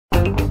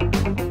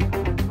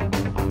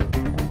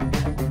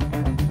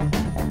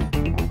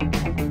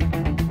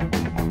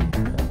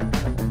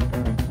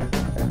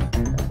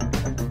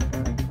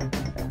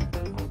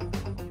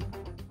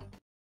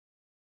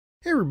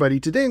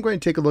everybody, today I'm going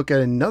to take a look at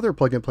another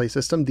plug-and-play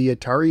system, the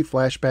Atari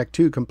Flashback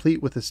 2,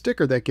 complete with a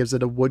sticker that gives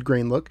it a wood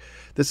grain look.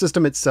 The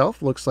system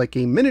itself looks like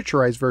a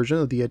miniaturized version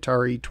of the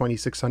Atari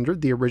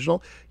 2600, the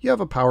original. You have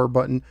a power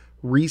button,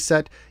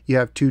 reset, you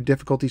have two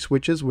difficulty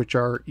switches which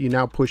are you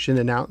now push in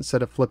and out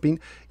instead of flipping.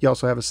 You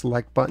also have a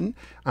select button.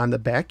 On the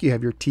back you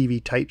have your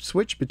TV type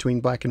switch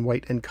between black and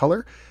white and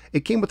color.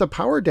 It came with a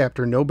power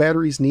adapter, no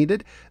batteries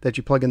needed, that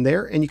you plug in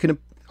there, and you can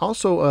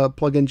also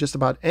plug in just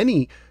about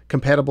any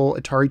compatible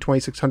Atari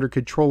 2600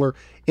 controller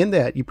in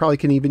that. You probably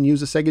can even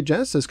use a Sega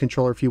Genesis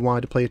controller if you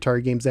wanted to play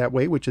Atari games that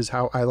way, which is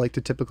how I like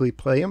to typically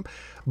play them.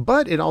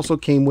 But it also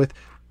came with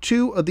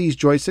two of these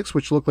joysticks,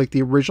 which look like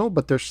the original,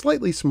 but they're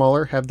slightly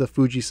smaller, have the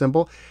Fuji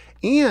symbol,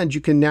 and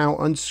you can now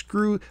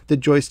unscrew the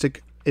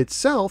joystick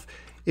itself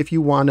if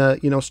you want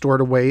to, store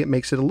it away. It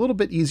makes it a little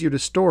bit easier to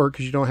store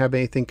because you don't have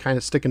anything kind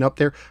of sticking up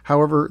there.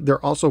 However,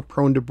 they're also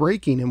prone to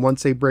breaking, and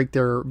once they break,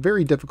 they're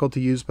very difficult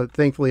to use. But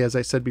thankfully, as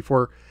I said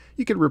before,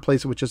 you can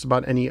replace it with just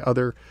about any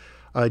other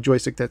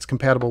joystick that's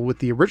compatible with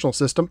the original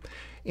system.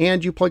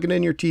 And you plug it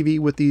in your TV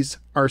with these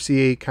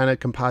RCA kind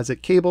of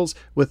composite cables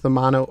with the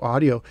mono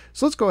audio.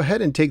 So let's go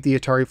ahead and take the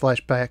Atari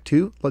Flashback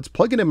 2. Let's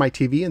plug it in my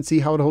TV and see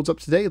how it holds up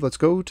today. Let's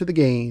go to the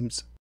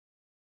games.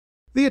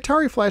 The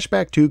Atari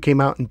Flashback 2 came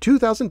out in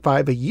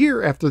 2005, a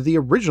year after the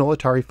original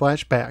Atari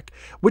Flashback,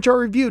 which I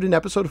reviewed in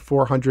episode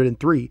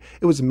 403.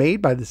 It was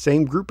made by the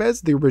same group as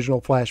the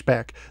original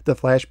Flashback. The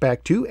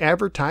Flashback 2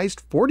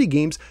 advertised 40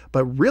 games,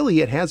 but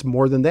really it has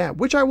more than that,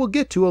 which I will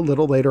get to a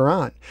little later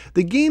on.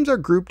 The games are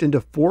grouped into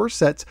 4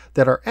 sets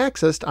that are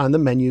accessed on the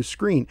menu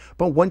screen,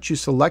 but once you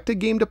select a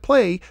game to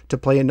play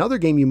another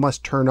game you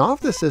must turn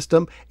off the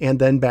system and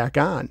then back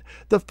on.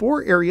 The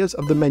 4 areas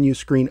of the menu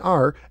screen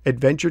are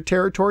Adventure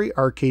Territory,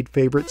 Arcade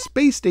Favorite,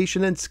 Space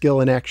Station, and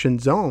Skill and Action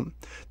Zone.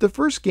 The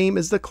first game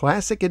is the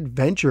classic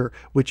Adventure,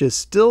 which is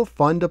still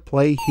fun to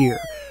play here.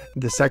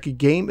 The second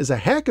game is a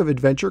hack of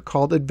adventure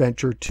called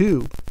Adventure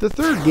 2. The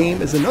third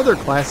game is another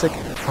classic,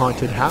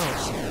 Haunted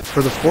House.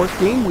 For the fourth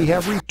game, we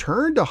have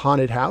Return to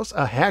Haunted House,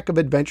 a hack of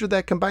adventure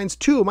that combines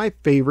 2 of my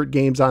favorite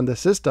games on the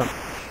system.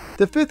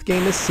 The fifth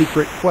game is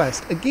Secret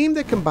Quest, a game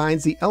that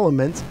combines the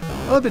elements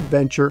of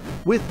adventure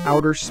with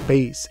outer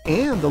space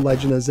and The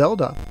Legend of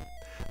Zelda.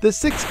 The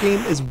sixth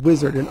game is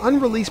Wizard, an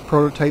unreleased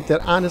prototype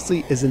that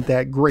honestly isn't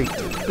that great.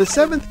 The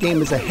seventh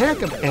game is a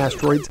hack of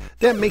Asteroids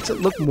that makes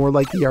it look more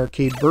like the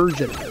arcade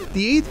version.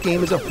 The eighth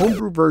game is a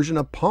homebrew version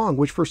of Pong,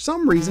 which for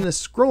some reason is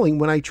scrolling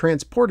when I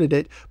transported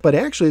it, but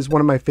actually is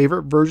one of my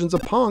favorite versions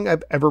of Pong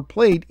I've ever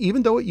played,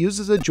 even though it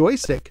uses a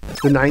joystick.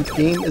 The ninth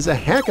game is a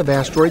hack of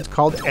Asteroids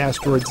called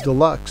Asteroids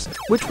Deluxe,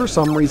 which for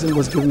some reason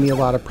was giving me a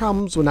lot of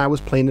problems when I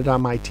was playing it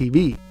on my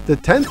TV. The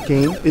 10th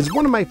game is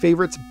one of my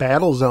favorites,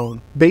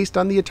 Battlezone, based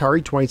on the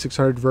Atari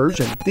 2600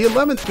 version. The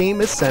 11th game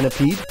is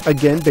Centipede,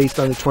 again based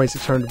on the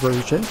 2600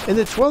 version, and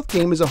the 12th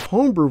game is a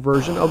homebrew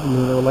version of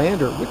Lunar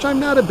Lander, which I'm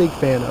not a big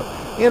fan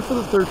of. And for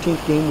the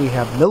 13th game we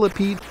have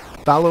Millipede,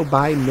 followed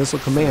by Missile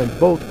Command,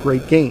 both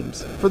great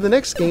games. For the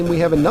next game we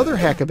have another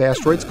hack of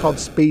Asteroids called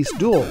Space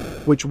Duel,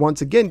 which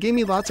once again gave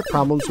me lots of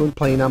problems when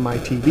playing on my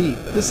TV.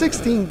 The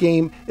 16th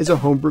game is a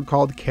homebrew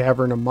called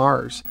Cavern of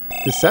Mars.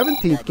 The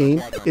 17th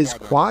game is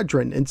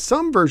Quadrun. In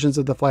some versions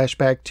of the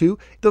Flashback 2,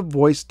 the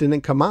voice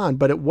didn't come on,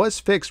 but it was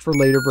fixed for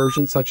later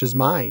versions such as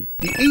mine.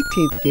 The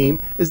 18th game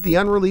is the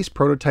unreleased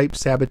prototype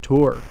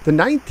Saboteur. The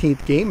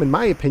 19th game, in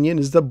my opinion,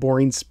 is the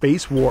boring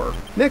Space War.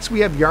 Next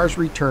we have Yar's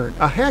Return,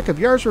 a hack of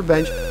Yar's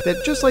Revenge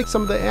that, just like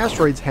some of the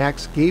Asteroids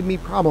hacks, gave me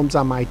problems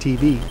on my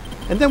TV.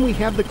 And then we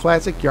have the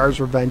classic Yar's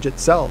Revenge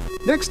itself.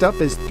 Next up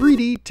is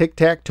 3D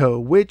Tic-Tac-Toe,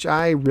 which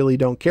I really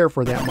don't care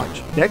for that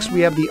much. Next we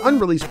have the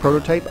unreleased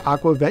prototype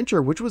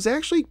Aquaventure, which was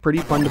actually pretty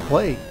fun to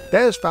play.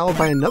 That is followed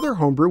by another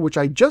homebrew, which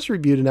I just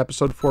reviewed in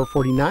episode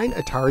 449,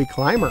 Atari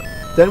Climber.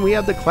 Then we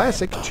have the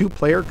classic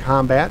 2-player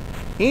Combat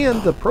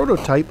and the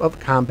prototype of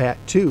Combat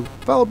 2,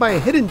 followed by a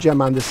hidden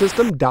gem on the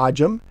system,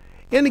 Dodge 'em,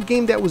 and a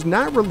game that was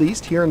not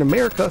released here in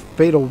America,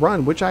 Fatal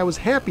Run, which I was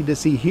happy to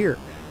see here.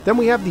 Then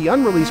we have the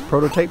unreleased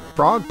prototype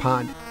Frog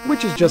Pond,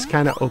 which is just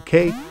kinda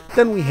okay.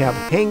 Then we have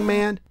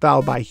Hangman,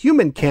 followed by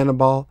Human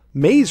Cannonball,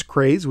 Maze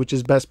Craze, which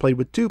is best played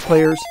with 2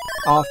 players,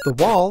 Off the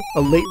Wall,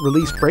 a late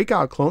release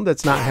Breakout clone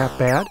that's not half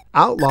bad,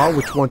 Outlaw,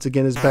 which once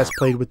again is best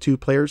played with 2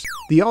 players,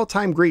 the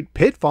all-time great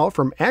Pitfall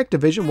from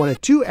Activision, one of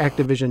 2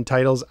 Activision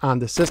titles on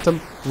the system,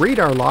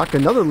 Radar Lock,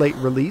 another late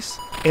release,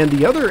 and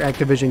the other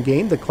Activision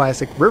game, the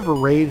classic River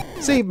Raid,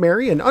 Save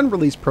Mary, an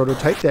unreleased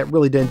prototype that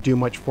really didn't do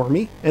much for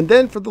me. And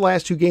then for the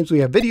last 2 games we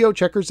have Video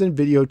Checkers and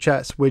Video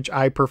Chess, which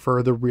I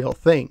prefer the real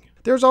thing.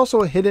 There's also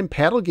a hidden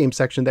paddle game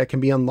section that can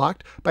be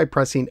unlocked by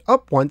pressing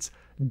up once,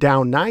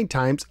 down 9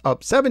 times,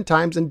 up 7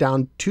 times, and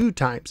down 2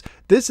 times.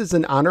 This is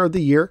in honor of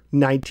the year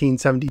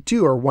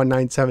 1972 or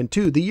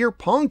 1972, the year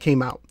Pong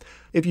came out.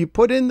 If you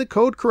put in the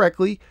code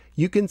correctly,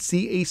 you can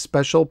see a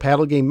special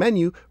paddle game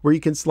menu where you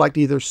can select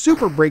either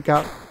Super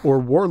Breakout or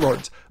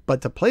Warlords.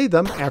 But to play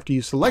them, after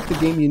you select the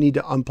game, you need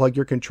to unplug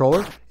your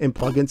controller and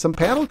plug in some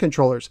paddle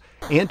controllers.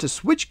 And to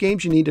switch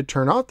games, you need to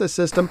turn off the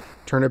system,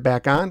 turn it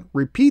back on,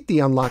 repeat the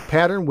unlock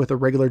pattern with a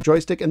regular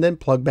joystick, and then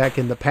plug back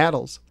in the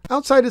paddles.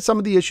 Outside of some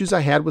of the issues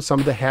I had with some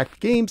of the hacked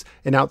games,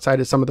 and outside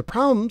of some of the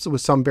problems with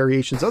some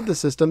variations of the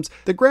systems,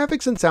 the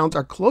graphics and sounds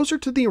are closer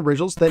to the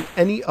originals than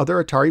any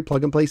other Atari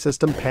plug-and-play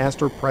system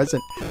past or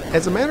present.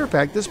 As a matter of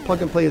fact, this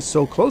plug-and-play is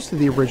so close to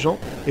the original,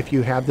 if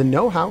you have the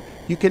know-how,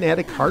 you can add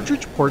a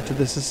cartridge port to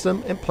the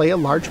system and play a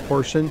large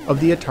portion of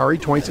the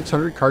Atari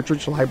 2600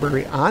 cartridge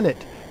library on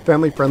it.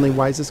 Family-friendly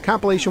wise, this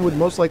compilation would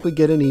most likely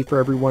get an E for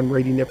everyone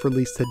rating it for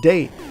release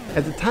today.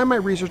 At the time I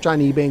researched on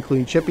eBay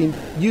including shipping,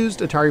 used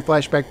Atari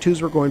Flashback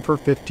 2s were going for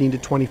 $15 to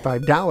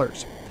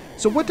 $25.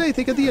 So what do I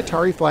think of the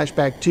Atari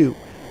Flashback 2?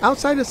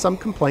 Outside of some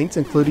complaints,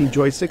 including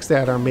joysticks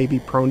that are maybe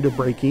prone to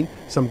breaking,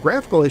 some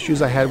graphical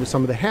issues I had with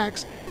some of the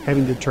hacks,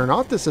 having to turn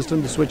off the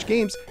system to switch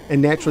games, and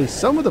naturally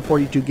some of the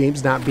 42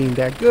 games not being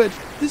that good,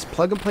 this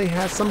plug and play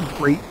has some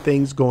great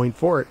things going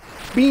for it.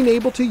 Being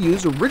able to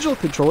use original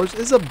controllers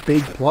is a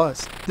big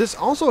plus. This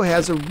also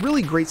has a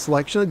really great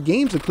selection of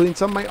games, including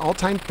some of my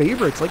all-time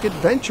favorites like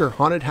Adventure,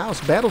 Haunted House,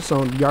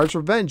 Battlezone, Yard's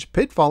Revenge,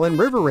 Pitfall, and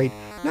River Raid,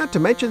 not to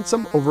mention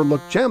some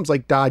overlooked gems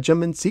like Dodge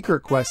 'em and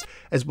Secret Quest,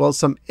 as well as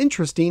some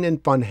interesting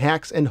and fun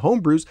hacks and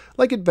homebrews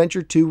like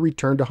Adventure 2,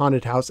 Return to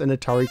Haunted House, and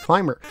Atari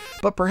Climber.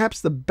 But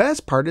perhaps the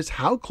best part is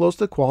how close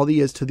the quality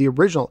is to the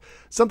original,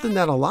 something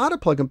that a lot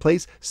of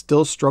plug-and-plays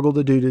still struggle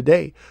to do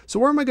today. So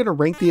where am I going to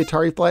rank the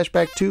Atari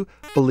Flashback 2?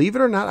 Believe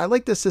it or not, I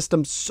like this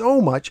system so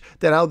much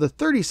that out of the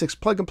 36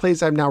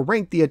 plug-and-plays I've now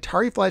ranked, the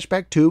Atari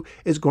Flashback 2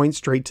 is going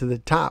straight to the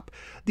top.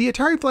 The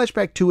Atari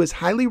Flashback 2 is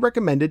highly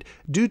recommended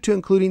due to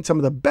including some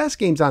of the best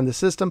games on the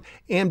system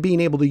and being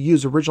able to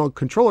use original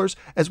controllers,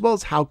 as well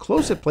as how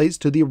close it plays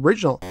to the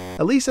original.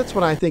 At least that's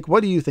what I think.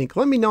 What do you think?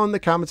 Let me know in the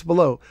comments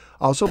below.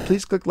 Also,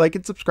 please click like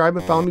and subscribe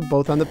and follow me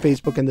both on the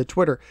Facebook and the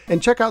Twitter.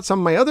 And check out some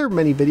of my other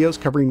many videos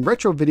covering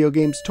retro video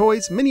games,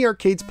 toys, mini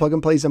arcades, plug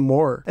and plays, and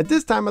more. At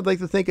this time, I'd like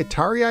to thank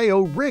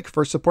Atari.io Rick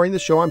for supporting the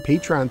show on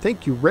Patreon.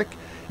 Thank you, Rick.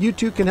 You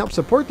too can help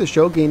support the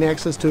show, gain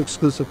access to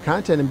exclusive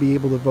content, and be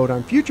able to vote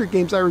on future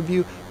games I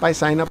review by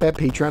signing up at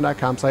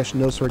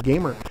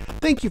patreon.com/NoSwearGamer.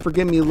 Thank you for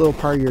giving me a little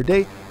part of your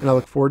day, and I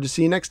look forward to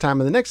seeing you next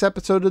time on the next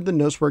episode of the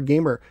No Swear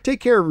Gamer.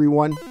 Take care,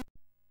 everyone.